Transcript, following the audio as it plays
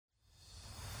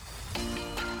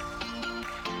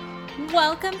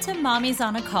Welcome to Mommy's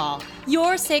on a Call,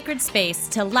 your sacred space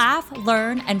to laugh,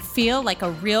 learn, and feel like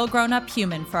a real grown-up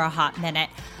human for a hot minute.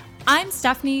 I'm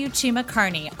Stephanie Uchima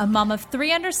Carney, a mom of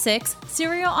 3 under 6,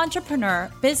 serial entrepreneur,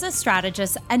 business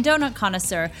strategist, and donut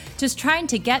connoisseur, just trying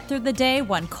to get through the day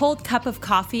one cold cup of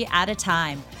coffee at a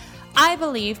time. I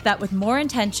believe that with more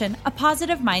intention, a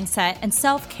positive mindset, and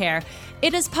self-care,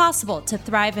 it is possible to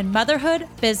thrive in motherhood,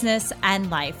 business, and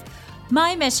life.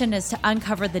 My mission is to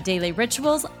uncover the daily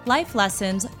rituals, life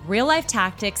lessons, real-life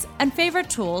tactics, and favorite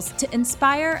tools to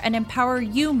inspire and empower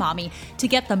you, mommy, to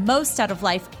get the most out of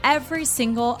life every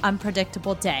single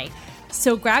unpredictable day.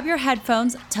 So grab your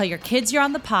headphones, tell your kids you're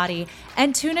on the potty,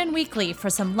 and tune in weekly for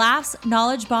some laughs,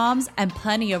 knowledge bombs, and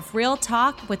plenty of real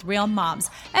talk with real moms,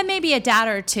 and maybe a dad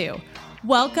or two.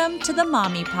 Welcome to the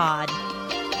Mommy Pod.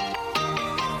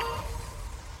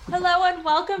 Hello and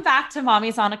welcome back to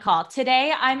Mommy's on a Call.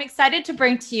 Today, I'm excited to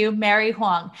bring to you Mary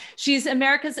Huang. She's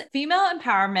America's female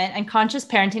empowerment and conscious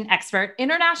parenting expert,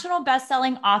 international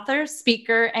best-selling author,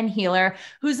 speaker, and healer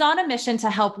who's on a mission to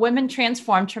help women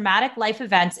transform traumatic life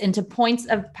events into points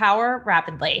of power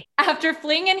rapidly. After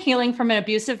fleeing and healing from an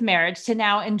abusive marriage to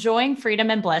now enjoying freedom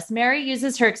and bliss, Mary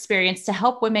uses her experience to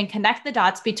help women connect the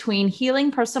dots between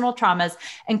healing personal traumas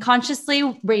and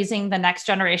consciously raising the next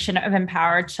generation of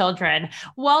empowered children.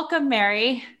 Welcome,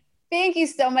 Mary. Thank you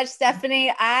so much,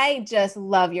 Stephanie. I just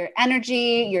love your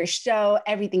energy, your show,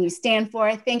 everything you stand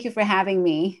for. Thank you for having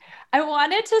me. I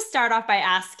wanted to start off by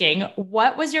asking,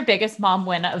 what was your biggest mom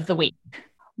win of the week?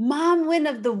 Mom win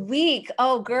of the week.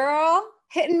 Oh, girl,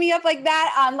 hitting me up like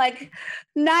that. I'm like,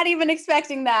 not even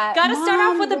expecting that. Got to start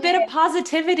off with a bit of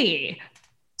positivity.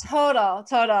 Total.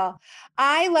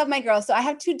 I love my girls. So I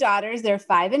have 2 daughters. They're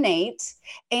 5 and 8,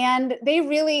 and they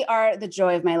really are the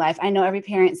joy of my life. I know every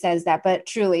parent says that, but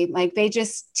truly, like, they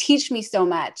just teach me so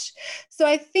much. So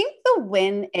I think the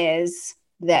win is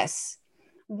this: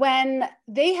 when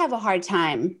they have a hard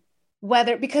time,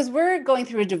 because we're going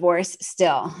through a divorce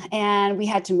still, and we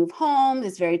had to move home.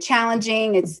 It's very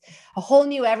challenging. It's a whole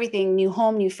new everything, new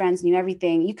home, new friends, new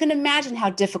everything. You can imagine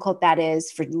how difficult that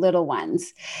is for little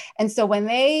ones. And so when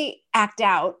they act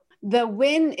out, the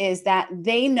win is that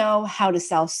they know how to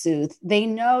self-soothe. They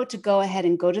know to go ahead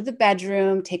and go to the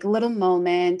bedroom, take a little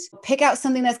moment, pick out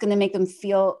something that's going to make them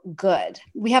feel good.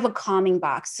 We have a calming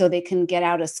box so they can get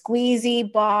out a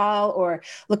squeezy ball or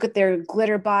look at their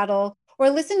glitter bottle, or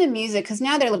listen to music, because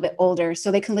now they're a little bit older, so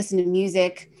they can listen to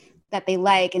music that they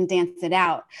like and dance it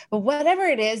out. But whatever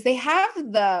it is, they have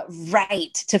the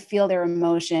right to feel their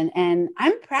emotion. And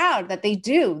I'm proud that they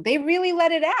do. They really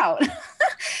let it out.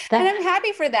 And I'm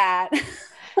happy for that.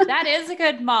 That is a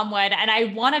good mom win. And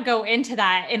I want to go into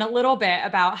that in a little bit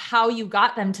about how you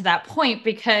got them to that point,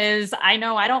 because I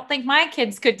don't think my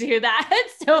kids could do that.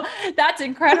 So that's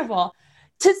incredible.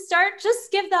 To start,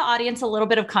 just give the audience a little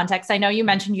bit of context. I know you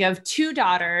mentioned you have 2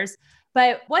 daughters,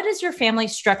 but what does your family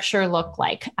structure look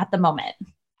like at the moment?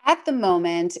 At the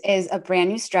moment is a brand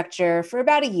new structure for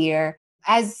about a year.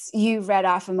 As you read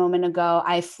off a moment ago,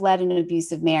 I fled an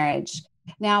abusive marriage.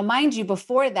 Now, mind you,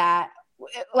 before that,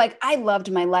 like, I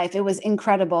loved my life. It was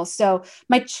incredible. So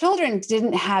my children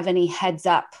didn't have any heads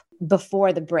up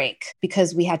before the break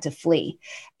because we had to flee.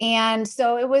 And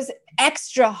so it was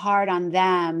extra hard on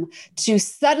them to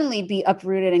suddenly be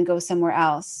uprooted and go somewhere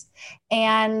else.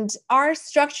 And our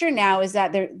structure now is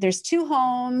that there's 2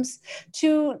 homes,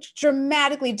 2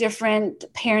 dramatically different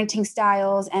parenting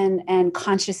styles and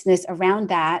consciousness around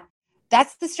that.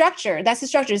 That's the structure.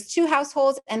 It's 2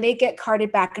 households, and they get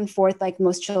carted back and forth like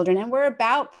most children. And we're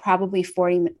about probably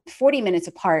 40 minutes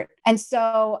apart. And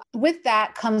so with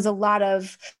that comes a lot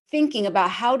of thinking about,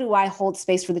 how do I hold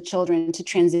space for the children to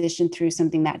transition through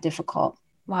something that difficult?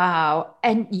 Wow.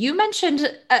 And you mentioned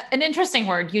an interesting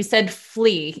word. You said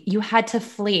flee. You had to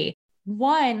flee.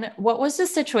 One, what was the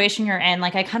situation you're in?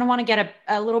 Like, I kind of want to get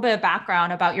a little bit of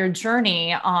background about your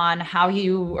journey on how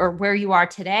you, or where you are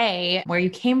today, where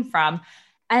you came from.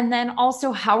 And then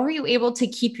also, how were you able to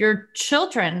keep your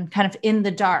children kind of in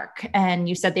the dark? And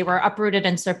you said they were uprooted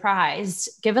and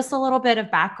surprised. Give us a little bit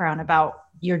of background about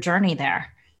your journey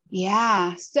there.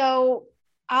 Yeah. So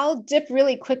I'll dip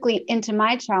really quickly into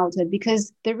my childhood,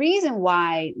 because the reason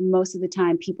why most of the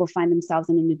time people find themselves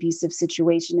in an abusive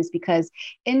situation is because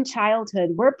in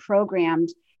childhood, we're programmed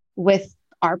with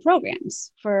our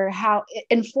programs for how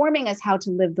informing us how to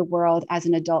live the world as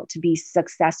an adult to be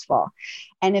successful.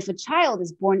 And if a child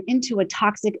is born into a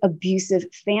toxic, abusive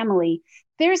family,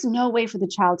 there's no way for the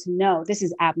child to know this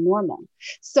is abnormal.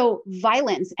 So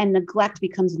violence and neglect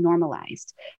becomes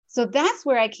normalized. So that's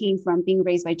where I came from, being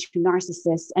raised by 2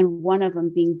 narcissists, and one of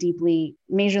them being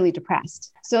majorly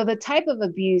depressed. So the type of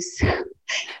abuse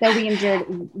that we endured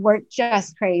were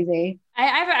just crazy. I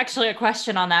have actually a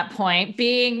question on that point.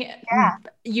 Being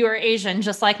you're Asian,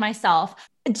 just like myself,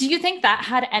 do you think that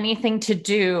had anything to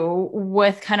do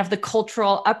with kind of the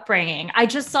cultural upbringing? I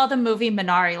just saw the movie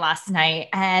Minari last night,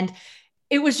 and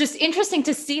it was just interesting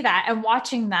to see that and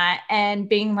watching that and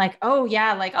being like, oh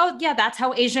yeah, that's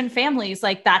how Asian families,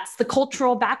 like that's the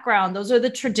cultural background. Those are the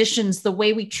traditions, the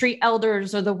way we treat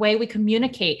elders or the way we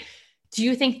communicate. Do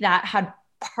you think that had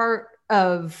part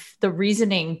of the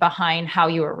reasoning behind how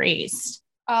you were raised?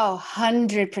 Oh,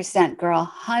 100%, girl,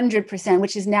 100%,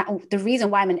 which is now the reason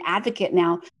why I'm an advocate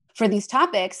now for these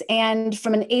topics. And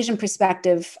from an Asian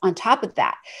perspective, on top of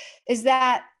that, is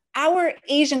that our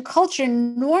Asian culture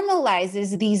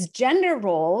normalizes these gender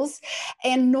roles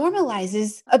and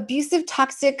normalizes abusive,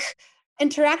 toxic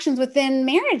interactions within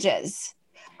marriages.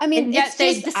 I mean, and yet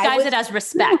they disguise it as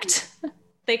respect.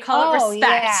 They call it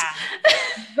respect.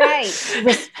 Yeah. Right.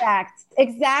 Respect.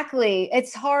 Exactly.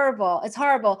 It's horrible. It's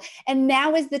horrible. And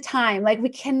now is the time. Like, we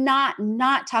cannot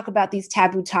not talk about these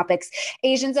taboo topics.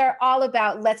 Asians are all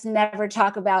about, let's never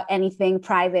talk about anything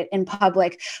private in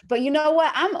public. But you know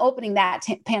what? I'm opening that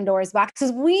Pandora's box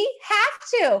because we have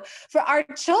to, for our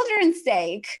children's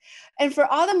sake. And for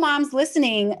all the moms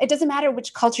listening, it doesn't matter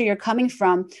which culture you're coming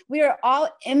from. We are all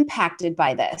impacted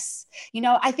by this. You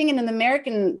know, I think in an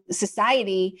American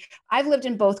society, I've lived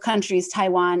in both countries,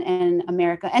 Taiwan and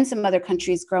America, and some other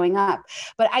countries growing up.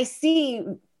 But I see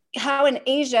how in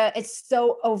Asia, it's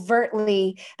so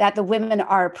overtly that the women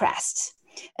are oppressed.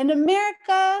 In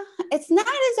America, it's not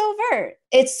as overt.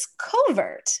 It's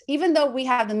covert, even though we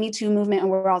have the Me Too movement and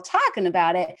we're all talking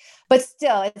about it, but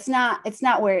still, it's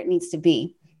not where it needs to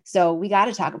be. So we got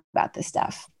to talk about this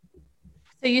stuff.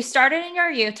 So you started in your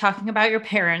youth talking about your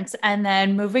parents, and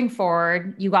then moving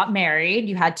forward, you got married,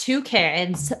 you had 2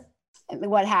 kids.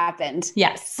 What happened?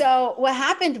 Yes. So what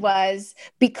happened was,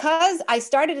 because I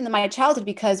started in my childhood,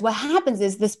 because what happens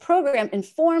is this program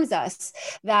informs us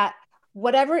that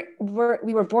whatever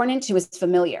we were born into is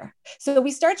familiar. So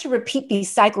we start to repeat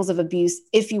these cycles of abuse.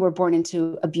 If you were born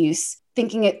into abuse,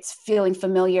 thinking it's feeling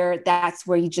familiar, that's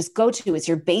where you just go to. It's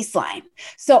your baseline.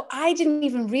 So I didn't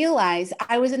even realize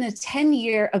I was in a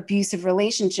 10-year abusive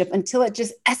relationship until it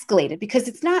just escalated, because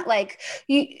it's not like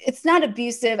it's not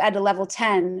abusive at a level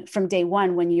 10 from day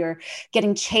one when you're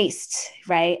getting chased,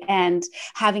 right? And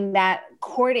having that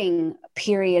courting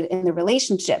period in the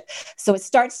relationship. So it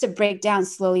starts to break down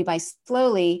slowly by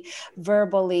slowly,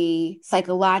 verbally,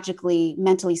 psychologically,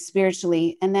 mentally,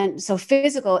 spiritually. And then, so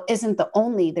physical isn't the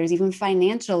only, there's even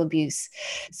financial abuse.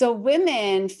 So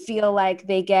women feel like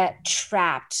they get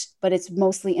trapped, but it's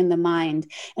mostly in the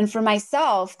mind. And for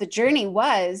myself, the journey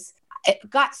was, it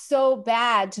got so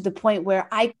bad to the point where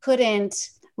I couldn't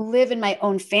live in my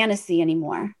own fantasy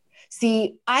anymore.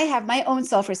 See, I have my own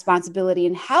self-responsibility.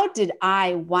 And how did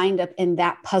I wind up in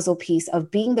that puzzle piece of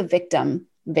being the victim?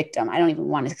 I don't even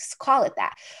want to call it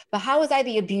that. But how was I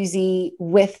the abusee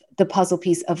with the puzzle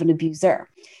piece of an abuser?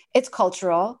 It's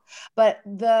cultural, but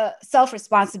the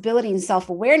self-responsibility and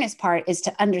self-awareness part is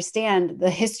to understand the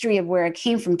history of where I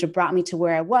came from to brought me to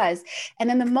where I was. And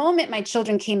then the moment my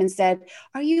children came and said,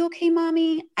 "Are you okay,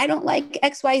 mommy? I don't like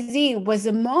XYZ," was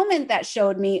a moment that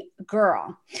showed me,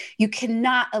 girl, you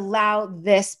cannot allow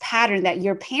this pattern that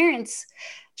your parents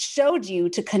showed you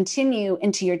to continue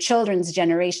into your children's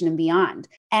generation and beyond.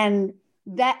 And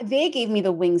that they gave me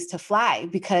the wings to fly,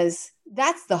 because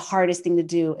that's the hardest thing to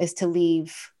do, is to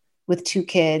leave with 2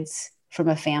 kids from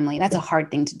a family. That's a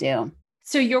hard thing to do.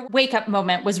 So your wake up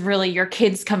moment was really your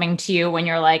kids coming to you when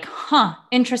you're like,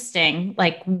 interesting.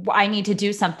 Like, I need to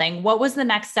do something. What was the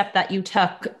next step that you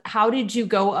took? How did you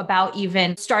go about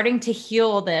even starting to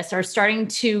heal this, or starting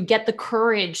to get the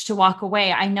courage to walk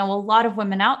away? I know a lot of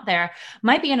women out there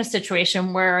might be in a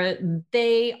situation where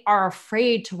they are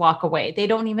afraid to walk away. They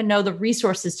don't even know the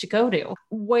resources to go to.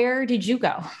 Where did you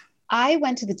go? I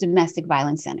went to the Domestic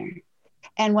Violence Center.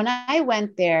 And when I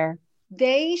went there,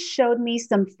 they showed me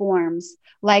some forms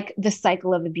like the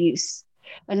cycle of abuse.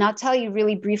 And I'll tell you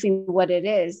really briefly what it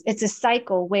is. It's a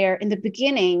cycle where in the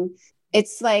beginning,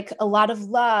 it's like a lot of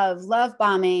love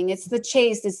bombing. It's the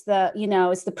chase. It's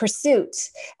the pursuit.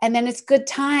 And then it's good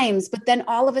times. But then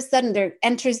all of a sudden there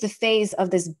enters the phase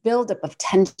of this buildup of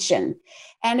tension.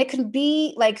 And it can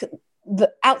be like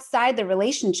outside the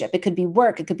relationship. It could be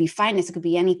work, it could be finance, it could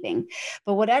be anything.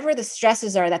 But whatever the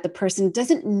stresses are that the person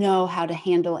doesn't know how to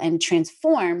handle and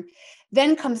transform,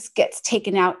 then gets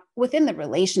taken out within the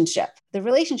relationship. The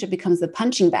relationship becomes the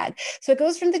punching bag. So it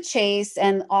goes from the chase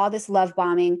and all this love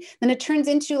bombing, then it turns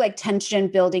into like tension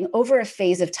building over a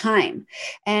phase of time.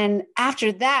 And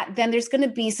after that, then there's going to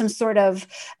be some sort of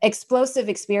explosive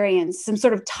experience, some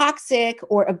sort of toxic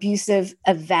or abusive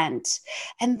event.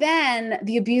 And then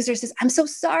the abuser says, I'm so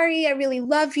sorry. I really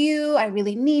love you. I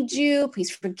really need you. Please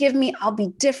forgive me. I'll be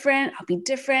different. I'll be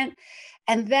different.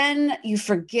 And then you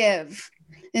forgive.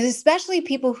 And especially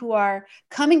people who are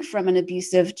coming from an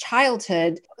abusive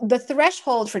childhood, the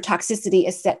threshold for toxicity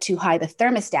is set too high. The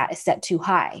thermostat is set too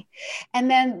high.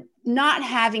 And then not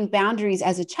having boundaries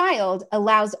as a child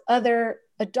allows other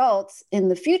adults in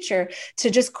the future to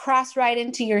just cross right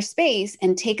into your space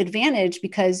and take advantage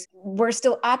because we're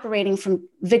still operating from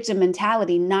victim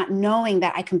mentality, not knowing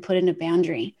that I can put in a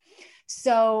boundary.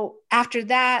 So after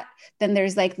that, then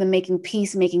there's like the making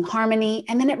peace, making harmony,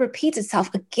 and then it repeats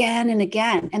itself again and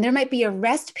again. And there might be a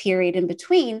rest period in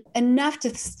between enough to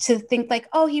think like,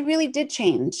 oh, he really did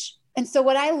change. And so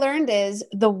what I learned is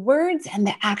the words and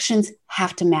the actions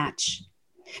have to match,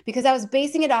 because I was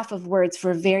basing it off of words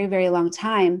for a very, very long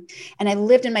time. And I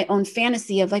lived in my own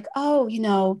fantasy of like,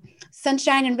 oh,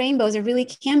 sunshine and rainbows, it really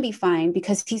can be fine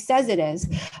because he says it is.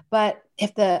 But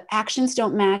if the actions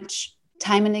don't match,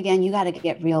 time and again, you got to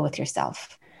get real with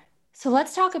yourself. So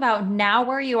let's talk about now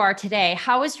where you are today.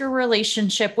 How is your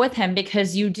relationship with him?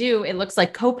 Because you do, it looks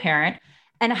like co-parent.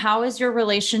 And how is your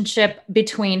relationship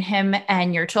between him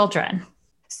and your children?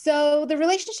 So the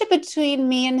relationship between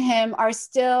me and him are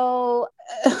still,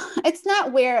 it's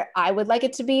not where I would like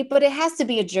it to be, but it has to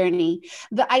be a journey.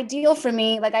 The ideal for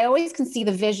me, like I always can see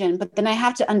the vision, but then I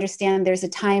have to understand there's a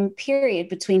time period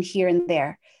between here and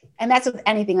there. And that's with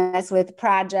anything, that's with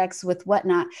projects, with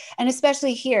whatnot. And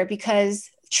especially here, because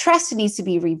trust needs to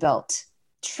be rebuilt.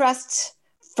 Trust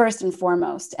first and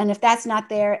foremost. And if that's not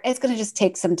there, it's going to just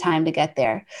take some time to get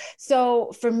there.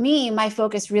 So for me, my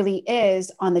focus really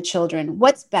is on the children.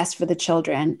 What's best for the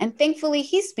children? And thankfully,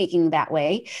 he's speaking that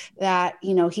way, that,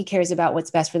 he cares about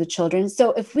what's best for the children.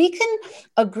 So if we can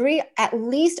agree at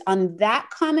least on that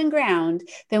common ground,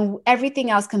 then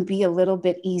everything else can be a little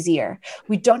bit easier.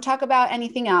 We don't talk about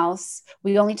anything else.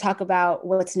 We only talk about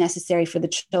what's necessary for the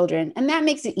children. And that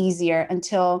makes it easier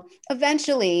until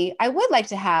eventually I would like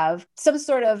to have some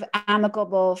sort of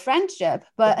amicable friendship.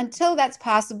 But until that's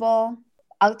possible,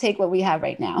 I'll take what we have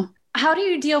right now. How do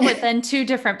you deal with then two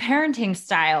different parenting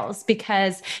styles?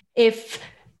 Because if,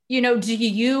 do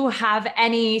you have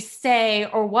any say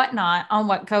or whatnot on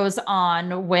what goes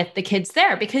on with the kids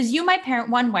there? Because you might parent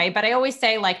one way, but I always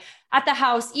say like at the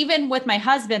house, even with my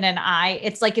husband and I,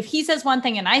 it's like if he says one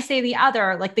thing and I say the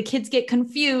other, like the kids get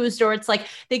confused, or it's like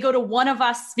they go to one of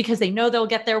us because they know they'll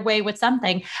get their way with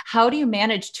something. How do you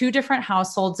manage two different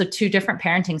households of two different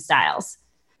parenting styles?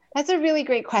 That's a really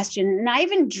great question. And I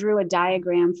even drew a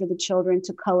diagram for the children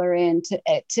to color in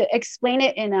to explain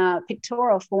it in a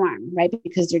pictorial form, right?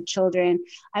 Because they're children.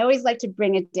 I always like to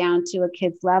bring it down to a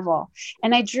kid's level.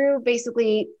 And I drew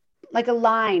basically like a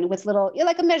line with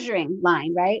like a measuring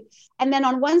line, right? And then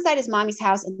on one side is mommy's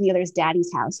house and the other is daddy's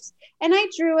house. And I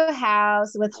drew a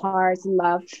house with hearts and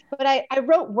love, but I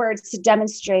wrote words to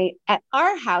demonstrate at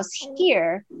our house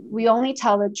here, we only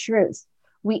tell the truth.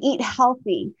 We eat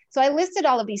healthy. So I listed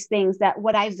all of these things that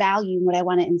what I value, what I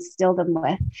want to instill them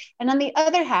with. And on the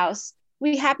other house,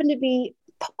 we happen to be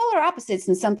polar opposites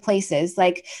in some places.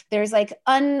 Like there's like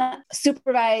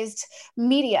unsupervised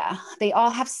media. They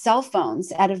all have cell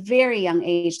phones at a very young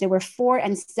age. They were 4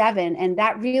 and 7. And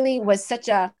that really was such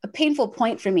a painful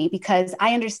point for me because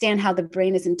I understand how the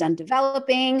brain isn't done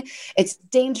developing. It's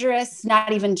dangerous,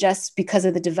 not even just because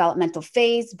of the developmental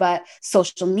phase, but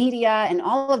social media and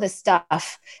all of this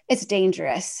stuff. It's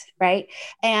dangerous, right?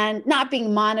 And not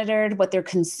being monitored, what they're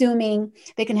consuming.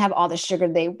 They can have all the sugar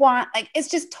they want. Like it's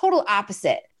just total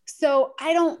opposite. So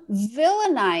I don't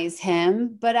villainize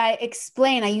him, but I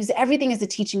explain, I use everything as a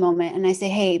teaching moment. And I say,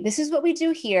 hey, this is what we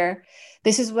do here.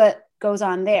 This is what goes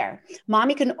on there.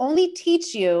 Mommy can only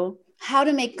teach you how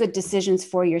to make good decisions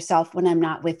for yourself when I'm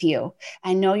not with you.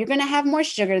 I know you're going to have more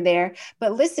sugar there,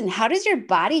 but listen, how does your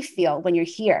body feel when you're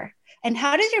here? And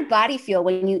how does your body feel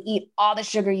when you eat all the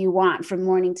sugar you want from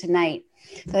morning to night?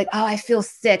 They're like, oh, I feel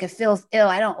sick. It feels ill.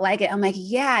 I don't like it. I'm like,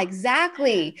 yeah,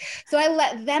 exactly. So I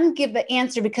let them give the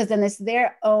answer because then it's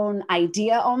their own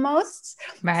idea almost.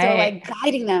 Right. So like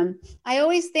guiding them. I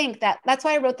always think that's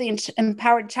why I wrote the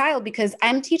Empowered Child, because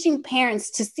I'm teaching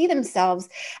parents to see themselves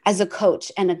as a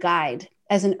coach and a guide,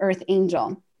 as an earth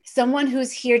angel, someone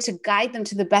who's here to guide them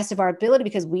to the best of our ability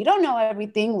because we don't know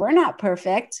everything. We're not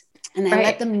perfect. And I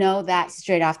let them know that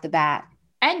straight off the bat.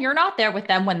 And you're not there with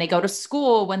them when they go to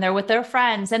school, when they're with their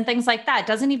friends and things like that. It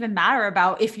doesn't even matter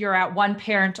about if you're at one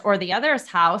parent or the other's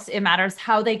house. It matters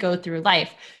how they go through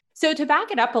life. So to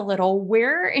back it up a little,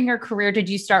 where in your career did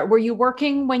you start? Were you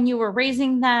working when you were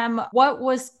raising them? What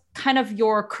was kind of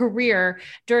your career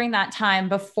during that time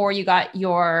before you got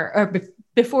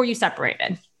before you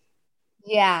separated?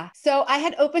 Yeah. So I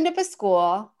had opened up a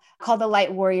school called the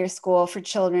Light Warrior School for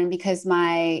Children because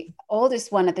my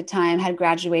oldest one at the time had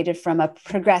graduated from a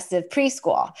progressive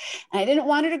preschool. And I didn't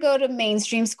want her to go to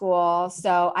mainstream school.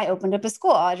 So I opened up a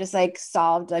school. I just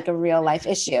solved a real life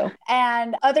issue.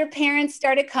 And other parents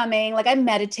started coming. I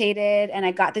meditated and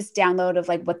I got this download of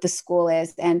what the school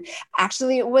is. And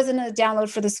actually it wasn't a download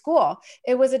for the school.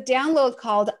 It was a download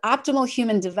called Optimal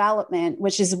Human Development,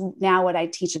 which is now what I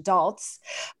teach adults.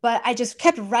 But I just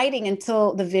kept writing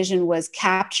until the vision was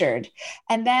captured.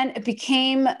 And then it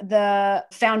became the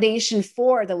foundation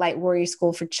for the Light Warrior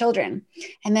School for Children.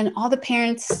 And then all the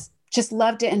parents just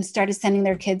loved it and started sending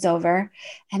their kids over.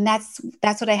 And that's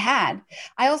what I had.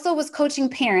 I also was coaching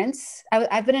parents.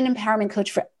 I've been an empowerment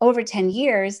coach for over 10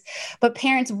 years, but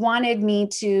parents wanted me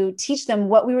to teach them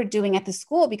what we were doing at the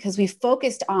school because we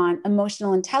focused on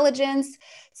emotional intelligence,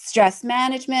 stress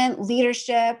management,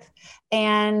 leadership,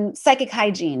 and psychic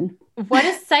hygiene. What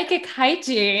is psychic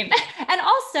hygiene? And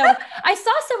also, I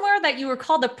saw somewhere that you were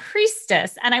called a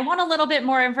priestess, and I want a little bit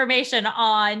more information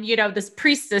on, this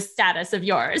priestess status of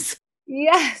yours.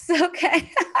 Yes.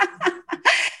 Okay.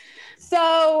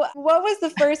 So what was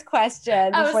the first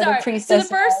question before the priestess?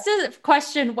 So the first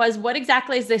question was, what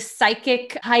exactly is this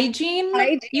psychic hygiene?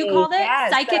 You called it?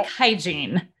 Yes. Psychic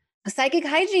hygiene. Psychic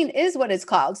hygiene is what it's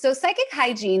called. So psychic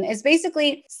hygiene is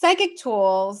basically psychic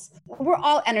tools. We're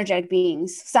all energetic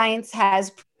beings. Science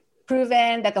has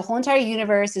proven that the whole entire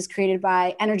universe is created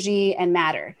by energy and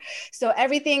matter. So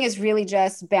everything is really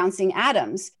just bouncing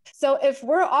atoms. So if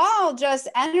we're all just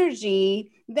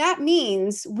energy, that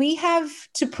means we have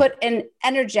to put in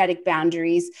energetic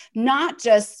boundaries, not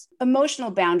just emotional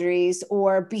boundaries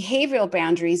or behavioral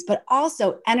boundaries, but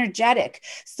also energetic,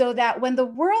 so that when the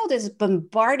world is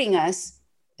bombarding us,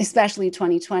 especially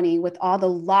 2020, with all the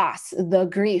loss, the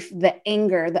grief, the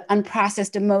anger, the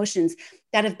unprocessed emotions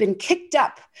that have been kicked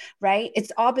up, right?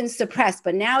 It's all been suppressed,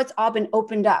 but now it's all been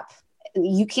opened up.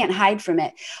 You can't hide from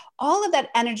it. All of that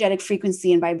energetic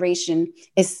frequency and vibration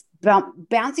is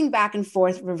bouncing back and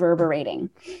forth, reverberating.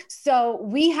 So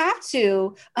we have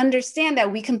to understand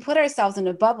that we can put ourselves in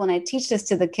a bubble. And I teach this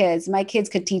to the kids. My kids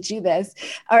could teach you this,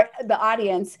 or the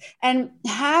audience, and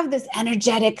have this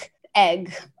energetic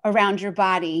egg around your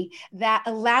body that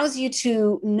allows you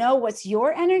to know what's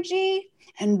your energy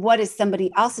and what is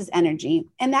somebody else's energy.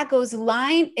 And that goes in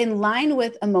line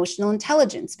with emotional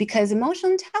intelligence, because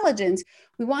emotional intelligence,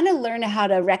 we want to learn how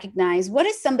to recognize what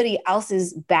is somebody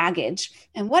else's baggage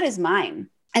and what is mine.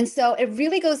 And so it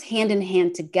really goes hand in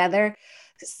hand together,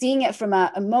 seeing it from an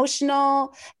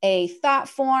emotional, a thought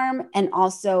form, and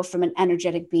also from an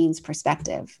energetic being's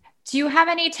perspective. Do you have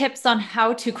any tips on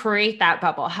how to create that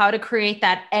bubble, how to create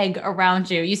that egg around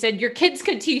you? You said your kids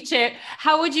could teach it.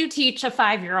 How would you teach a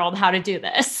 5-year-old how to do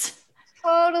this?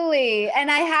 Totally. And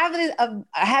I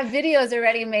have videos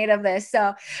already made of this.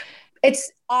 So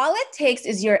it's all it takes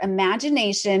is your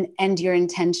imagination and your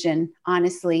intention.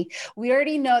 Honestly, we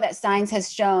already know that science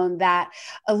has shown that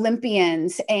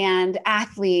Olympians and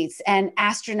athletes and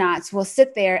astronauts will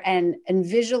sit there and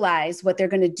visualize what they're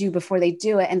going to do before they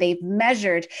do it. And they've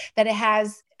measured that it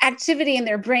has activity in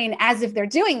their brain as if they're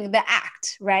doing the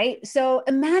act, right? So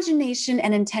imagination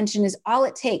and intention is all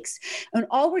it takes. And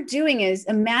all we're doing is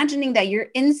imagining that you're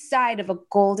inside of a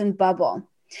golden bubble.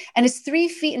 And it's 3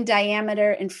 feet in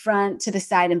diameter, in front, to the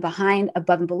side, and behind,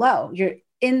 above and below. You're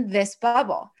in this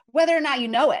bubble, whether or not you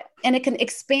know it. And it can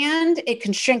expand, it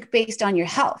can shrink based on your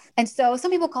health. And so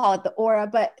some people call it the aura,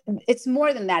 but it's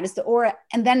more than that. It's the aura.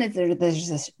 And then there's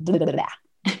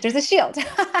a shield.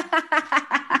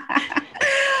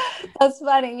 That's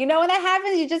funny. When that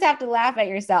happens, you just have to laugh at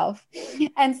yourself.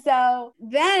 And so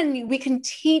then we can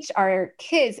teach our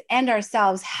kids and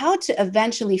ourselves how to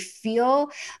eventually feel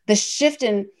the shift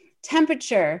in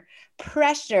temperature,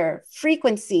 pressure,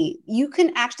 frequency. You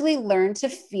can actually learn to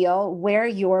feel where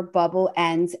your bubble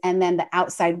ends and then the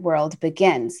outside world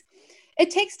begins. It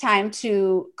takes time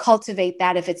to cultivate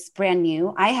that if it's brand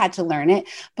new. I had to learn it,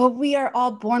 but we are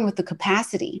all born with the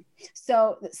capacity.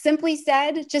 So simply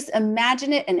said, just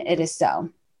imagine it and it is so.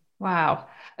 Wow.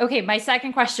 Okay. My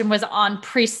second question was on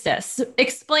priestess.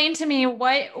 Explain to me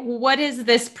what is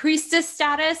this priestess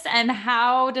status and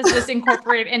how does this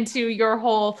incorporate into your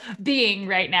whole being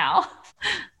right now?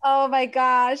 Oh my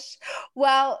gosh.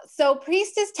 Well, so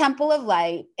Priestess Temple of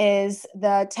Light is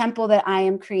the temple that I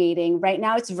am creating. Right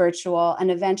now it's virtual, and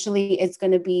eventually it's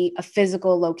going to be a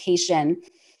physical location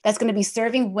that's going to be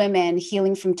serving women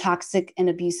healing from toxic and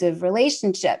abusive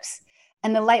relationships.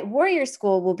 And the Light Warrior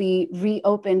School will be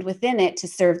reopened within it to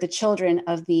serve the children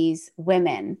of these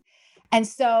women. And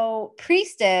so,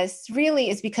 priestess really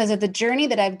is because of the journey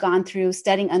that I've gone through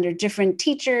studying under different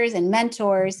teachers and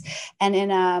mentors. And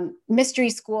in a mystery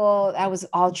school, I was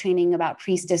all training about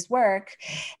priestess work.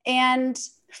 And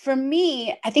for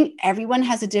me, I think everyone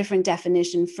has a different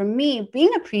definition. For me,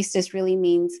 being a priestess really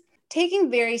means taking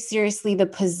very seriously the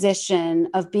position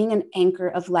of being an anchor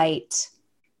of light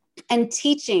and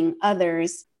teaching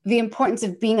others the importance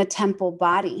of being a temple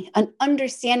body, an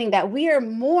understanding that we are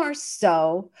more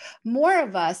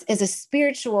of us is a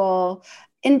spiritual,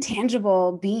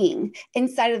 intangible being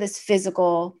inside of this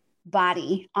physical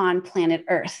body on planet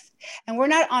Earth. And we're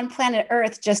not on planet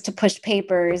Earth just to push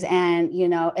papers and,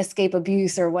 escape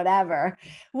abuse or whatever.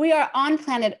 We are on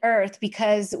planet Earth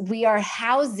because we are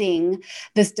housing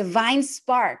this divine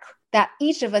spark that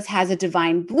each of us has a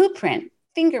divine blueprint,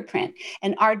 fingerprint.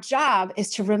 And our job is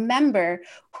to remember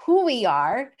who we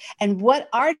are and what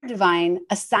our divine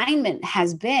assignment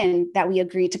has been that we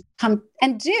agreed to come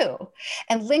and do,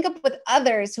 and link up with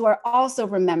others who are also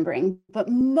remembering. But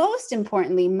most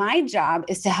importantly, my job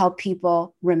is to help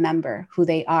people remember who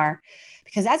they are,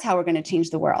 because that's how we're going to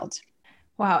change the world.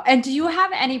 Wow. And do you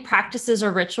have any practices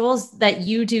or rituals that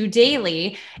you do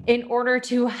daily in order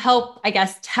to help, I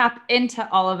guess, tap into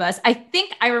all of us? I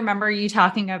think I remember you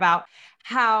talking about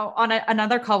how on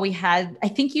another call we had, I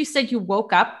think you said you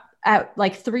woke up at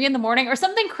like 3 a.m. or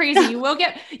something crazy. You wake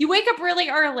up really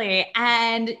early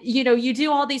and, you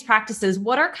do all these practices.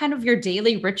 What are kind of your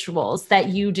daily rituals that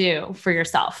you do for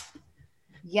yourself?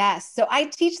 Yes. So I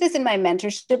teach this in my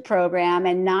mentorship program,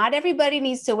 and not everybody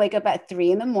needs to wake up at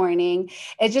 3 a.m.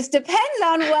 It just depends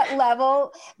on what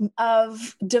level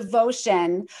of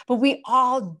devotion, but we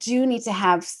all do need to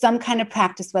have some kind of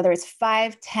practice, whether it's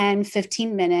 5, 10,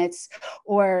 15 minutes,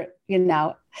 or,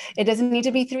 it doesn't need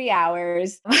to be 3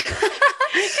 hours. Because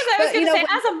I was going to say,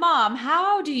 as a mom,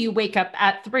 how do you wake up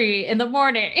at 3 a.m?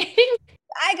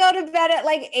 I go to bed at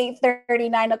like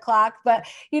 8:30, 9 o'clock. But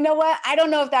you know what? I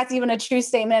don't know if that's even a true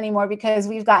statement anymore, because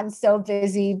we've gotten so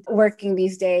busy working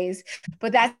these days,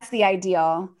 but that's the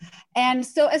ideal. And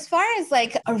so as far as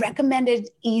like a recommended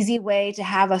easy way to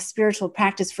have a spiritual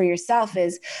practice for yourself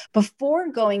is before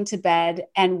going to bed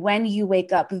and when you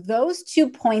wake up, those 2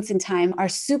 points in time are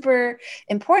super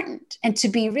important, and to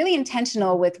be really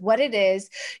intentional with what it is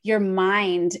your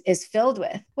mind is filled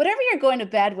with. Whatever you're going to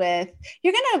bed with,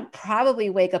 you're going to probably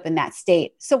wake up in that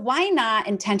state. So why not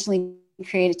intentionally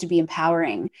create it to be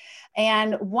empowering?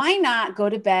 And why not go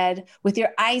to bed with your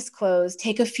eyes closed,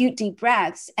 take a few deep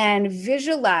breaths, and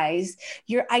visualize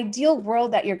your ideal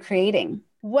world that you're creating?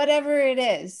 Whatever it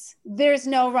is, there's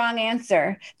no wrong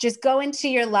answer. Just go into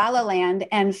your la la land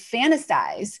and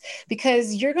fantasize,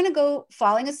 because you're going to go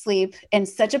falling asleep in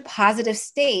such a positive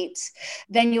state.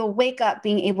 Then you'll wake up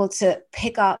being able to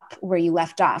pick up where you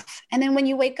left off. And then when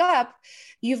you wake up,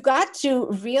 you've got to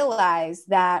realize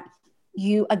that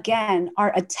you, again,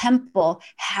 are a temple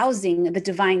housing the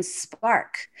divine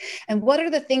spark. And what are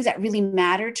the things that really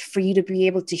mattered for you to be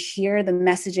able to hear the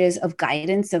messages of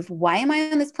guidance of why am I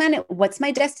on this planet? What's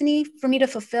my destiny for me to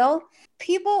fulfill?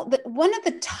 One of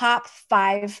the top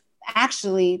 5,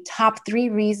 actually top 3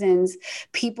 reasons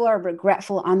people are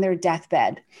regretful on their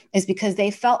deathbed is because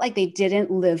they felt like they didn't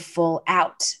live full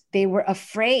out. They were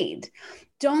afraid.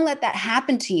 Don't let that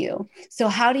happen to you. So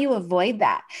how do you avoid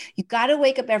that? You got to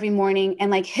wake up every morning and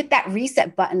like hit that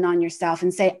reset button on yourself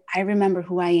and say, I remember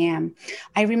who I am.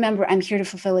 I remember I'm here to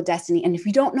fulfill a destiny. And if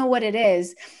you don't know what it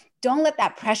is, don't let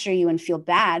that pressure you and feel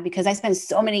bad, because I spent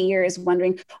so many years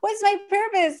wondering, what's my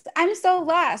purpose? I'm so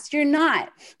lost. You're not.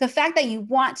 The fact that you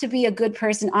want to be a good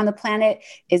person on the planet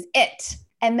is it.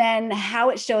 And then how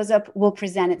it shows up will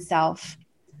present itself.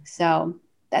 So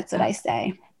that's what I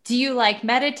say. Do you like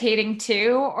meditating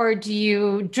too, or do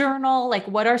you journal? Like,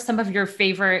 what are some of your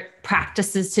favorite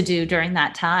practices to do during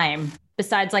that time?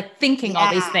 Besides like thinking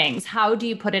all these things, how do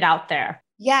you put it out there?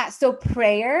 Yeah. So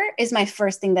prayer is my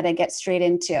first thing that I get straight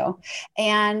into.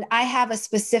 And I have a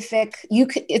specific,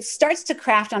 it starts to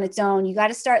craft on its own. You got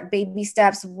to start baby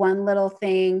steps, one little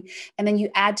thing, and then you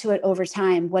add to it over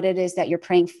time what it is that you're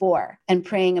praying for and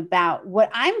praying about. What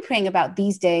I'm praying about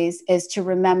these days is to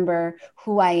remember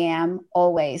who I am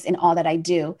always in all that I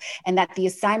do. And that the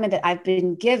assignment that I've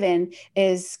been given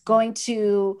is going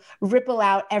to ripple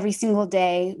out every single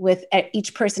day with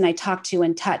each person I talk to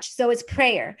and touch. So it's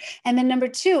prayer. And then number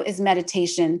 2 is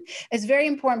meditation. It's very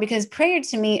important because prayer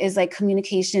to me is like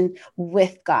communication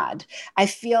with God. I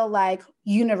feel like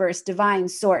universe, divine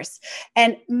source.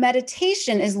 And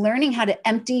meditation is learning how to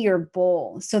empty your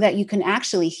bowl so that you can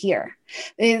actually hear.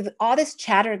 There's all this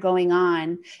chatter going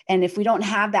on. And if we don't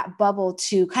have that bubble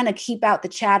to kind of keep out the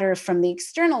chatter from the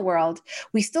external world,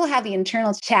 we still have the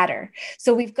internal chatter.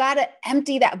 So we've got to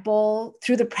empty that bowl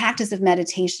through the practice of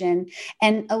meditation.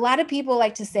 And a lot of people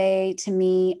like to say to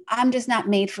me, I'm just not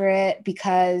made for it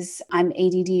because I'm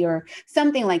ADD or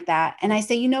something like that. And I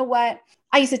say, you know what?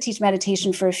 I used to teach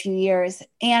meditation for a few years.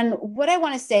 And what I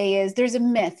want to say is there's a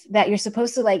myth that you're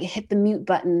supposed to like hit the mute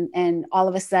button and all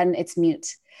of a sudden it's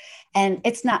mute. And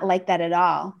it's not like that at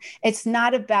all. It's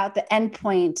not about the end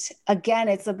point. Again,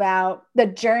 it's about the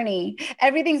journey.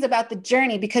 Everything's about the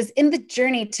journey, because in the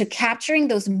journey to capturing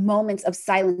those moments of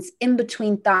silence in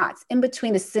between thoughts, in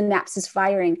between the synapses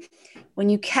firing, when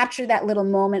you capture that little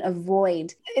moment of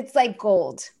void, it's like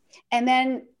gold. And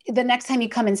then the next time you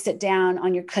come and sit down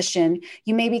on your cushion,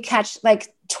 you maybe catch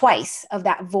like twice of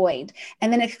that void,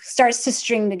 and then it starts to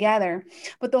string together.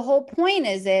 But the whole point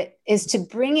is to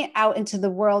bring it out into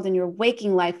the world in your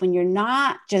waking life, when you're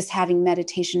not just having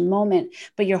meditation moment,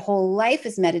 but your whole life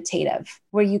is meditative,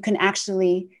 where you can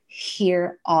actually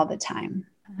hear all the time.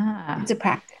 It's a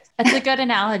practice. That's a good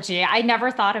analogy. I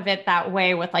never thought of it that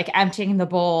way, with like emptying the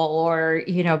bowl or,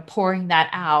 pouring that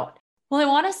out. Well, I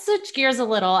want to switch gears a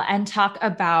little and talk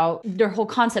about your whole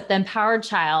concept, the empowered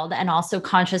child, and also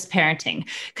conscious parenting.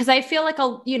 Because I feel like,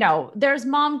 there's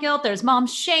mom guilt, there's mom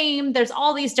shame, there's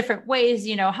all these different ways,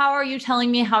 how are you telling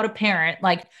me how to parent?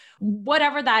 Like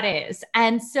whatever that is.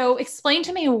 And so explain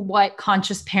to me what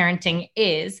conscious parenting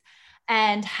is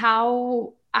and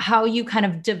how you kind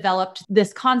of developed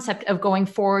this concept of going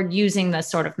forward using this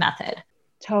sort of method.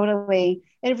 Totally.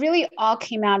 It really all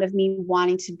came out of me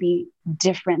wanting to be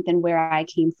different than where I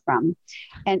came from.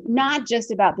 And not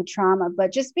just about the trauma,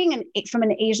 but just being from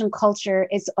an Asian culture,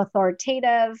 it's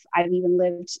authoritative. I've even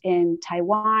lived in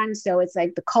Taiwan. So it's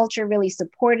like the culture really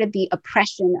supported the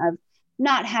oppression of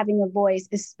not having a voice,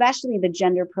 especially the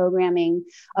gender programming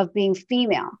of being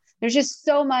female. There's just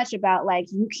so much about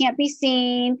like, you can't be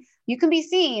seen. You can be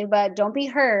seen, but don't be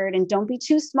heard, and don't be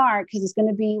too smart because it's going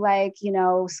to be like,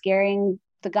 scaring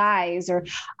the guys, or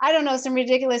I don't know, some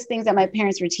ridiculous things that my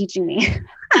parents were teaching me.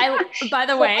 By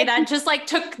the way, that just like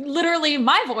took literally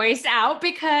my voice out,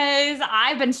 because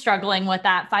I've been struggling with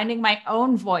that, finding my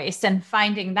own voice and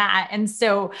finding that. And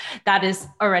so that is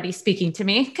already speaking to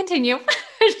me. Continue.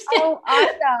 Oh,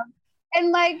 awesome.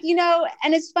 And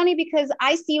and it's funny because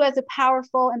I see you as a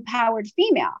powerful, empowered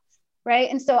female, right?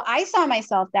 And so I saw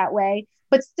myself that way,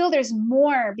 but still there's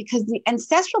more, because the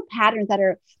ancestral patterns that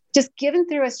are just given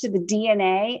through us to the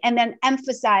DNA and then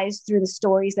emphasized through the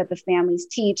stories that the families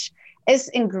teach is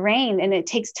ingrained, and it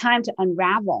takes time to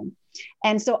unravel.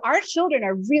 And so our children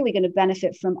are really going to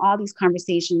benefit from all these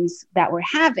conversations that we're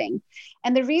having.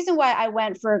 And the reason why I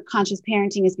went for conscious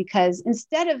parenting is because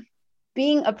instead of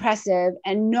being oppressive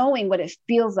and knowing what it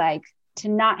feels like to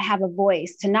not have a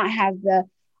voice, to not have the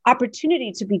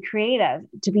opportunity to be creative,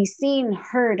 to be seen,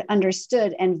 heard,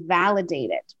 understood, and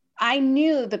validated, I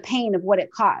knew the pain of what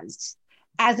it caused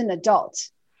as an adult,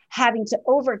 having to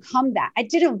overcome that. I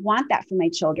didn't want that for my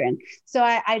children. So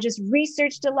I just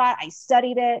researched a lot. I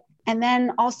studied it. And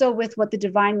then also with what the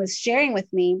divine was sharing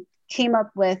with me, came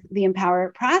up with the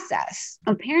Empower process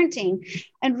of parenting.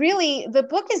 And really the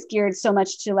book is geared so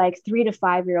much to like 3 to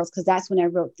 5 year olds, because that's when I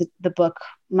wrote the book.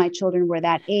 My children were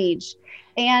that age.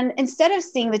 And instead of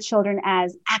seeing the children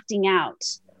as acting out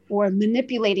or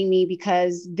manipulating me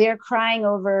because they're crying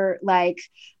over like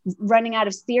running out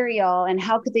of cereal, and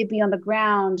how could they be on the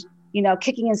ground,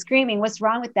 kicking and screaming, what's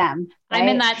wrong with them? Right? I'm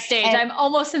in that stage. I'm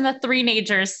almost in the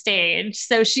 3-nager stage.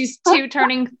 So she's 2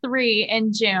 turning 3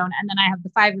 in June. And then I have the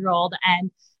 5-year-old, and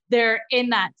they're in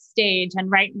that stage. And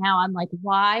right now I'm like,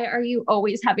 why are you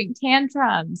always having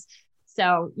tantrums?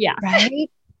 So yeah. Right.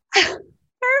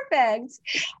 Perfect.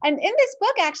 And in this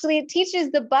book, actually, it teaches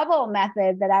the bubble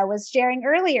method that I was sharing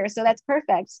earlier. So that's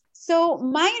perfect. So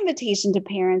my invitation to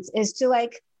parents is to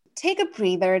take a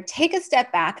breather, take a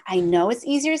step back. I know it's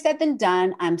easier said than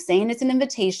done. I'm saying it's an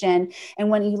invitation. And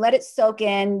when you let it soak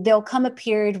in, there'll come a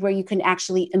period where you can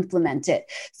actually implement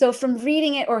it. So from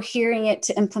reading it or hearing it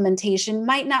to implementation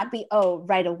might not be,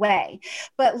 right away,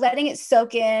 but letting it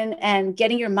soak in and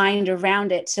getting your mind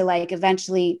around it to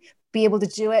eventually be able to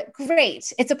do it?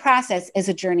 Great. It's a process, it's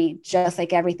a journey, just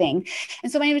like everything.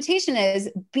 And so my invitation is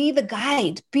be the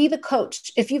guide, be the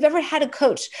coach. If you've ever had a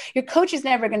coach, your coach is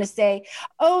never going to say,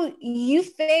 oh, you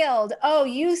failed. Oh,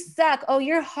 you suck. Oh,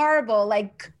 you're horrible.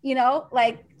 Like,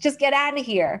 just get out of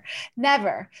here.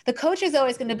 Never. The coach is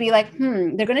always going to be like,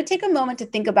 they're going to take a moment to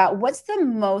think about what's the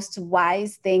most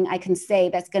wise thing I can say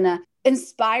that's going to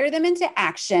inspire them into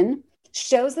action,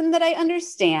 shows them that I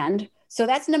understand. So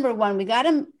that's number one. We got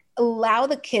to allow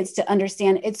the kids to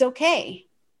understand it's okay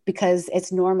because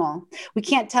it's normal. We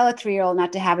can't tell a 3-year-old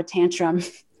not to have a tantrum.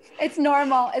 It's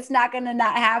normal. It's not going to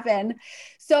not happen.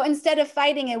 So instead of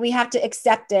fighting it, we have to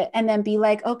accept it and then be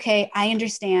like, okay, I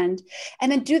understand.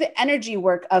 And then do the energy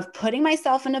work of putting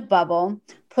myself in a bubble,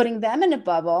 putting them in a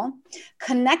bubble,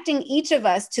 connecting each of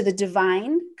us to the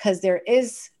divine, because there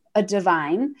is a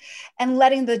divine, and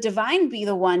letting the divine be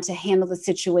the one to handle the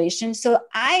situation. So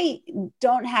I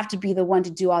don't have to be the one to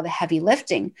do all the heavy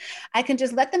lifting. I can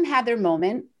just let them have their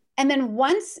moment. And then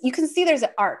once you can see there's an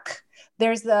arc,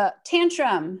 there's the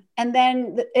tantrum, and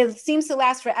then it seems to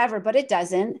last forever, but it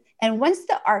doesn't. And once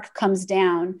the arc comes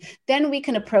down, then we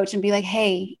can approach and be like,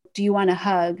 hey, do you want a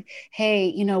hug?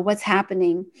 Hey, what's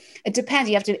happening? It depends.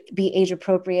 You have to be age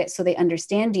appropriate so they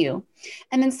understand you.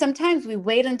 And then sometimes we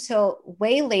wait until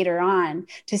way later on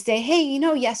to say, hey,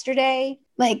 yesterday,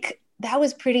 like that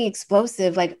was pretty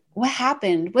explosive. Like what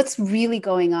happened? What's really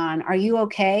going on? Are you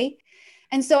okay?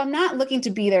 And so I'm not looking to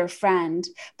be their friend,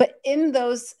 but in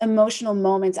those emotional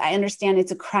moments, I understand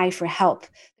it's a cry for help.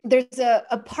 There's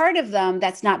a part of them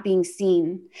that's not being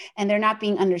seen and they're not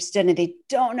being understood and they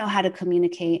don't know how to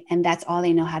communicate and that's all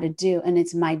they know how to do. And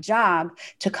it's my job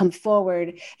to come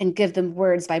forward and give them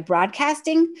words by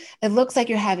broadcasting. It looks like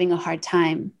you're having a hard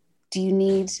time. Do you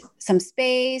need some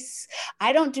space?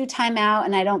 I don't do timeout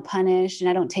and I don't punish and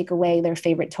I don't take away their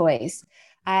favorite toys.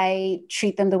 I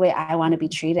treat them the way I want to be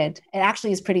treated. It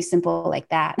actually is pretty simple like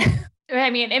that. I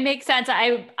mean, it makes sense.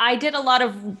 I did a lot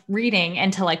of reading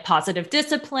into like positive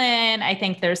discipline. I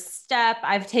think there's STEP.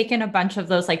 I've taken a bunch of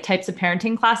those like types of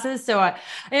parenting classes. So I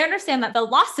understand that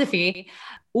philosophy.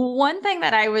 One thing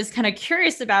that I was kind of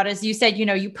curious about is you said,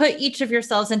 you put each of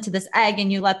yourselves into this egg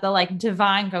and you let the like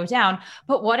divine go down.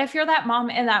 But what if you're that mom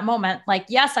in that moment? Like,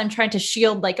 yes, I'm trying to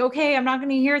shield, like, okay, I'm not going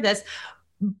to hear this.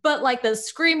 But like the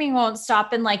screaming won't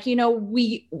stop. And like,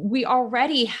 we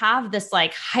already have this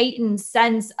like heightened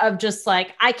sense of just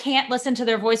like, I can't listen to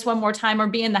their voice one more time or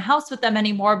be in the house with them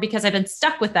anymore because I've been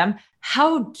stuck with them.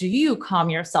 How do you calm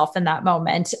yourself in that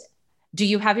moment? Do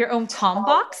you have your own calm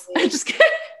box? I'm just kidding.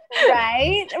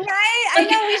 Right. I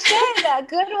know we should. A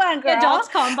good one, girl.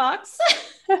 Adult calm box.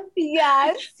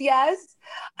 Yes.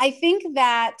 I think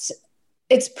that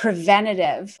it's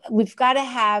preventative. We've got to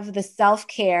have the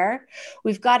self-care.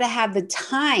 We've got to have the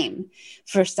time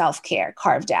for self-care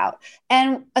carved out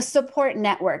and a support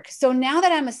network. So now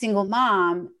that I'm a single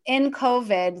mom in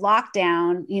COVID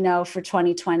lockdown, for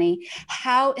 2020,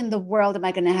 how in the world am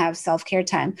I going to have self-care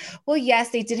time? Well, yes,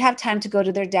 they did have time to go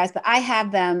to their dads, but I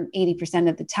have them 80%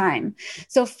 of the time.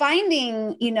 So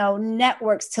finding,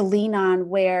 networks to lean on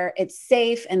where it's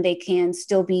safe and they can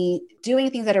still be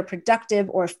doing things that are productive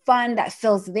or fun that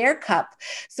fills their cup.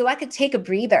 So I could take a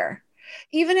breather.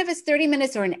 Even if it's 30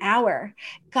 minutes or an hour,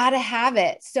 got to have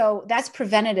it. So that's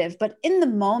preventative. But in the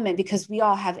moment, because we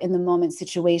all have in the moment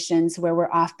situations where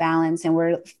we're off balance and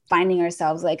we're finding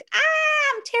ourselves like,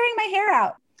 I'm tearing my hair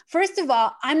out. First of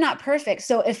all, I'm not perfect.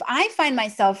 So if I find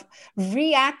myself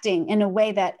reacting in a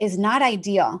way that is not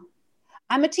ideal,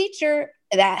 I'm a teacher,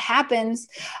 that happens.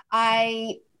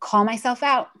 I call myself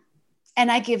out. And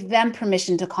I give them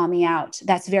permission to call me out.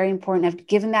 That's very important. I've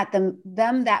given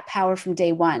them that power from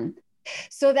day one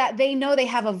so that they know they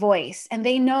have a voice and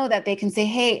they know that they can say,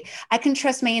 hey, I can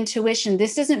trust my intuition.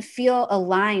 This doesn't feel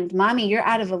aligned. Mommy, you're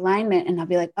out of alignment. And I'll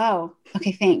be like, oh,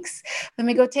 okay, thanks. Let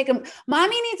me go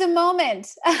Mommy needs a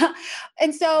moment.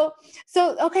 And so,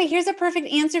 okay, here's a perfect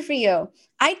answer for you.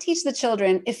 I teach the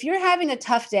children, if you're having a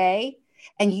tough day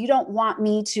and you don't want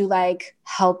me to like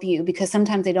help you because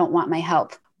sometimes they don't want my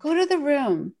help, go to the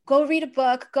room, go read a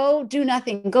book, go do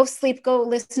nothing, go sleep, go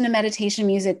listen to meditation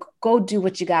music, go do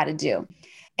what you got to do.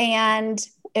 And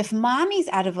if mommy's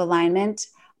out of alignment,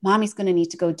 mommy's going to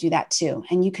need to go do that too.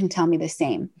 And you can tell me the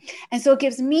same. And so it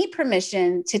gives me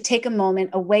permission to take a moment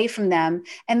away from them.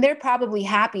 And they're probably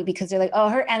happy because they're like, oh,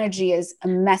 her energy is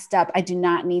messed up. I do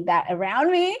not need that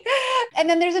around me. And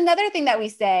then there's another thing that we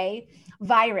say,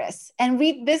 virus. And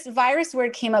this virus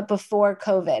word came up before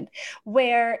COVID,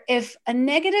 where if a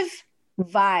negative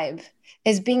vibe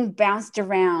is being bounced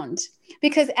around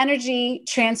because energy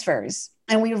transfers.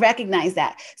 And we recognize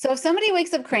that. So if somebody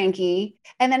wakes up cranky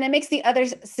and then it makes the other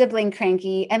sibling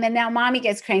cranky, and then now mommy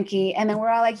gets cranky, and then we're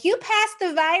all like, you passed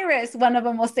the virus, one of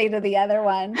them will say to the other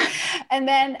one. And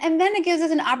then it gives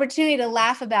us an opportunity to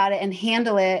laugh about it and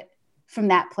handle it from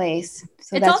that place.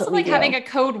 So it's also like having a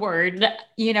code word,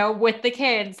 with the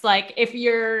kids. Like if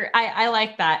I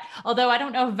like that. Although I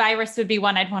don't know if virus would be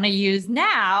one I'd want to use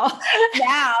now.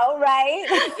 Now, right?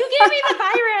 You gave me the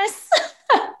virus.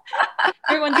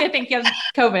 Everyone's going to think of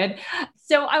COVID.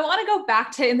 So I want to go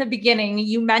back to in the beginning,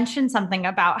 you mentioned something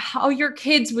about how your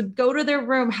kids would go to their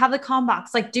room, have the comm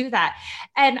box, like do that.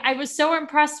 And I was so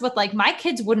impressed with like, my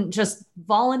kids wouldn't just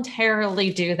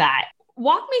voluntarily do that.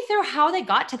 Walk me through how they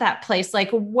got to that place. Like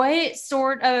what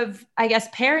sort of, I guess,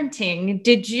 parenting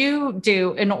did you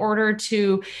do in order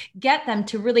to get them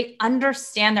to really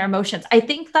understand their emotions? I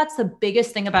think that's the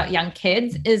biggest thing about young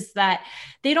kids is that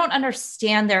they don't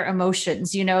understand their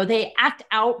emotions. They act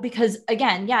out because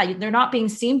again, yeah, they're not being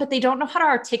seen, but they don't know how to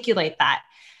articulate that.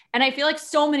 And I feel like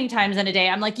so many times in a day,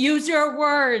 I'm like, use your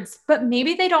words, but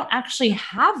maybe they don't actually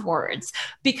have words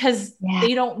because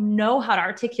they don't know how to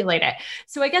articulate it.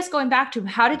 So I guess going back to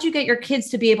how did you get your kids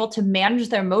to be able to manage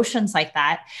their emotions like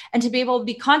that and to be able to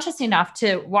be conscious enough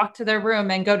to walk to their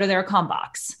room and go to their comm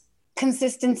box?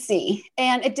 Consistency.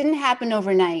 And it didn't happen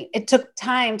overnight. It took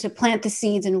time to plant the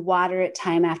seeds and water it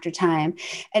time after time.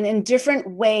 And in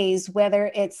different ways,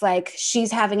 whether it's like she's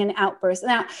having an outburst.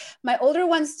 Now, my older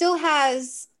one still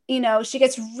has, she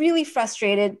gets really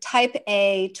frustrated, type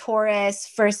A, Taurus,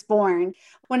 firstborn.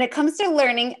 When it comes to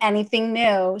learning anything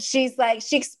new, she's like,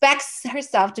 she expects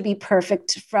herself to be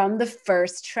perfect from the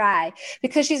first try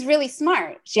because she's really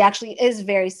smart. She actually is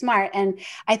very smart. And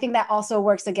I think that also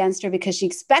works against her because she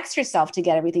expects herself to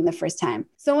get everything the first time.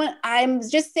 So when I'm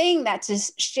just saying that to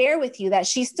share with you that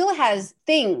she still has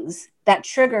things that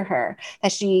trigger her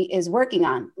that she is working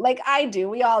on, like I do,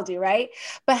 we all do, right?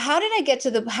 But how did it get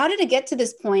to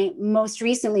this point most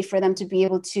recently for them to be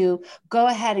able to go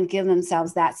ahead and give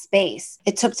themselves that space?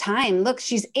 It took time. Look,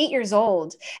 she's 8 years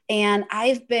old and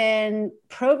I've been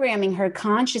programming her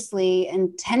consciously,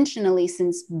 intentionally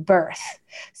since birth,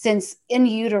 since in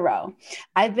utero.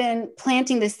 I've been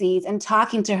planting the seeds and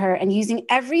talking to her and using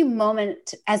every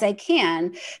moment as I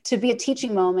can to be a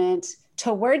teaching moment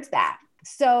towards that.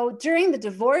 So during the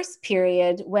divorce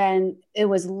period, when it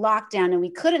was locked down and we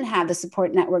couldn't have the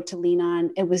support network to lean on,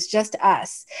 it was just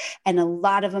us and a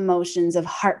lot of emotions of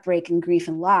heartbreak and grief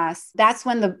and loss. That's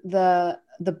when the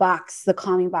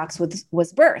calming box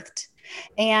was birthed.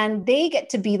 And they get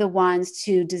to be the ones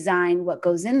to design what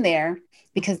goes in there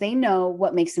because they know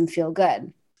what makes them feel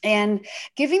good. And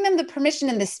giving them the permission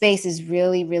in the space is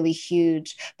really, really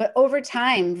huge. But over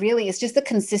time, really, it's just the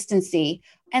consistency.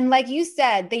 And like you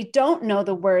said, they don't know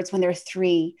the words when they're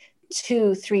 3,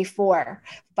 2, 3, 4,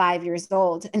 5 years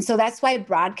old. And so that's why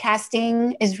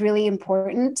broadcasting is really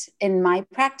important in my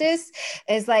practice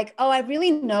is like, oh, I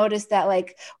really noticed that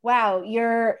like, wow,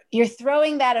 you're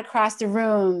throwing that across the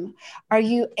room. Are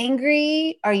you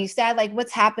angry? Are you sad? Like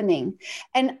what's happening?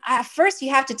 And at first you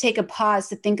have to take a pause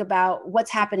to think about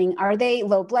what's happening. Are they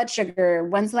low blood sugar?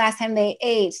 When's the last time they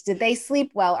ate? Did they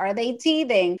sleep well? Are they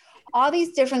teething? All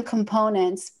these different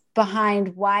components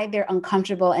behind why they're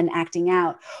uncomfortable and acting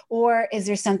out. Or is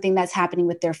there something that's happening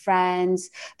with their friends?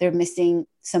 They're missing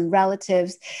some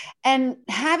relatives, and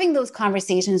having those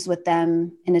conversations with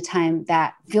them in a time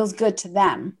that feels good to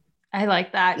them. I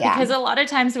like that because a lot of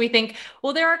times we think,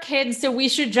 well, there are kids, so we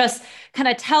should just kind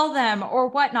of tell them or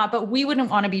whatnot, but we wouldn't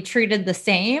want to be treated the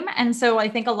same. And so I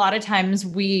think a lot of times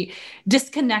we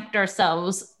disconnect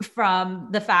ourselves from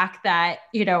the fact that,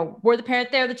 we're the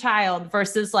parent, they're the child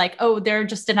versus like, oh, they're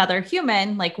just another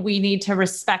human. Like we need to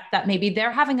respect that maybe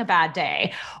they're having a bad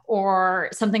day or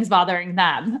something's bothering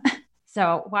them.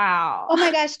 So, wow. Oh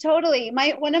my gosh, totally.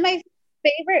 One of my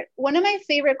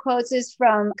favorite quotes is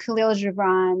from Khalil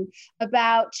Gibran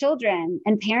about children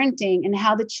and parenting and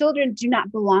how the children do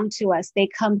not belong to us. They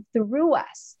come through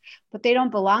us, but they don't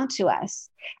belong to us.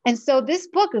 And so this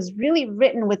book is really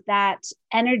written with that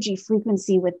energy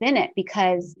frequency within it,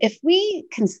 because if we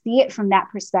can see it from that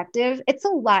perspective, it's a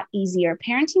lot easier.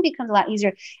 Parenting becomes a lot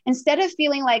easier. Instead of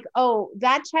feeling like, oh,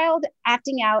 that child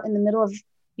acting out in the middle of,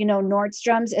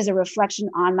 Nordstrom's is a reflection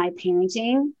on my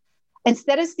parenting.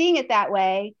 Instead of seeing it that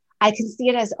way, I can see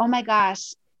it as, oh my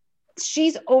gosh,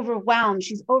 she's overwhelmed.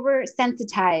 She's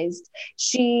oversensitized.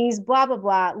 She's blah, blah,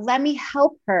 blah. Let me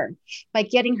help her by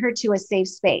getting her to a safe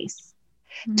space.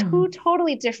 Two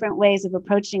totally different ways of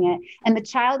approaching it. And the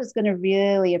child is going to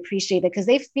really appreciate it because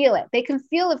they feel it. They can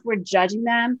feel if we're judging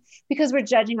them because we're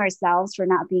judging ourselves for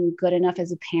not being good enough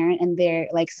as a parent. And they're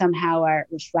like somehow are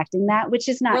reflecting that, which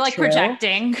is not true. We're like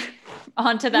projecting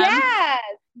onto them. Yes,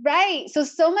 right.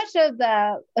 So much of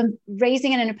the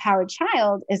raising an empowered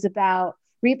child is about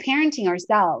reparenting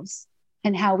ourselves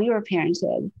and how we were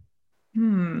parented.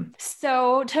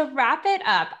 So to wrap it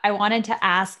up, I wanted to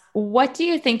ask, what do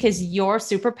you think is your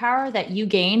superpower that you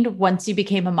gained once you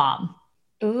became a mom?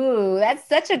 Ooh, that's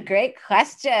such a great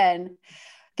question.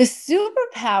 The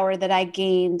superpower that I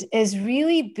gained is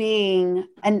really being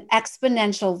an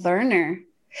exponential learner,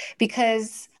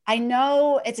 because I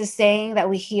know it's a saying that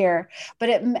we hear, but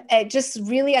it just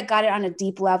really, I got it on a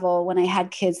deep level when I had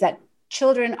kids, that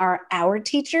children are our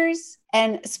teachers.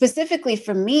 And specifically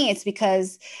for me, it's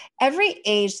because every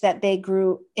age that they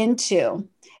grew into,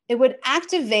 it would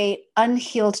activate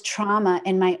unhealed trauma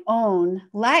in my own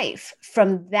life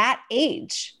from that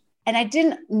age. And I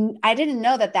didn't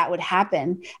know that would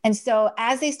happen. And so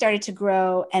as they started to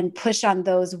grow and push on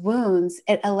those wounds,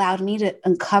 it allowed me to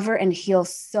uncover and heal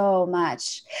so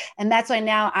much. And that's why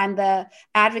now I'm the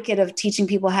advocate of teaching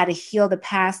people how to heal the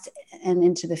past and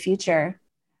into the future.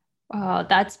 Oh,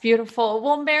 that's beautiful.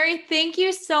 Well, Mary, thank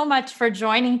you so much for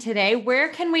joining today. Where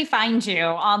can we find you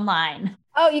online?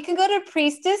 Oh, you can go to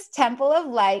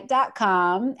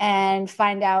priestesstempleoflight.com and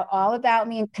find out all about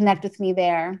me and connect with me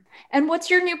there. And what's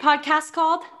your new podcast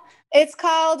called? It's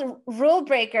called Rule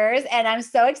Breakers, and I'm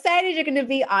so excited you're going to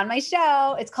be on my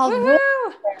show. It's called Rule Breakers,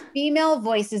 Female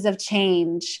Voices of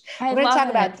Change. We're going to talk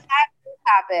about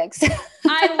topics.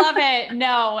 I love it.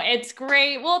 No, it's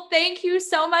great. Well, thank you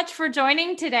so much for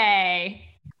joining today.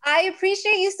 I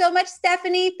appreciate you so much,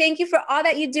 Stephanie. Thank you for all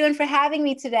that you do and for having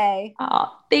me today.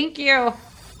 Oh, thank you.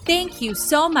 Thank you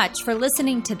so much for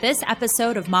listening to this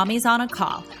episode of Mommy's on a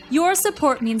Call. Your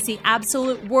support means the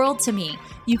absolute world to me.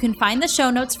 You can find the show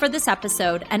notes for this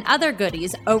episode and other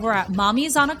goodies over at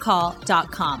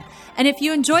mommysonacall.com. And if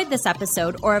you enjoyed this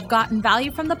episode or have gotten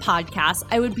value from the podcast,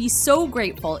 I would be so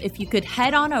grateful if you could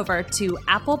head on over to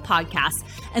Apple Podcasts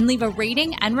and leave a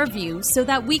rating and review so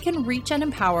that we can reach and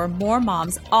empower more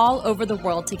moms all over the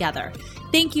world together.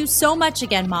 Thank you so much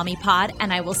again, Mommy Pod,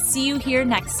 and I will see you here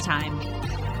next time.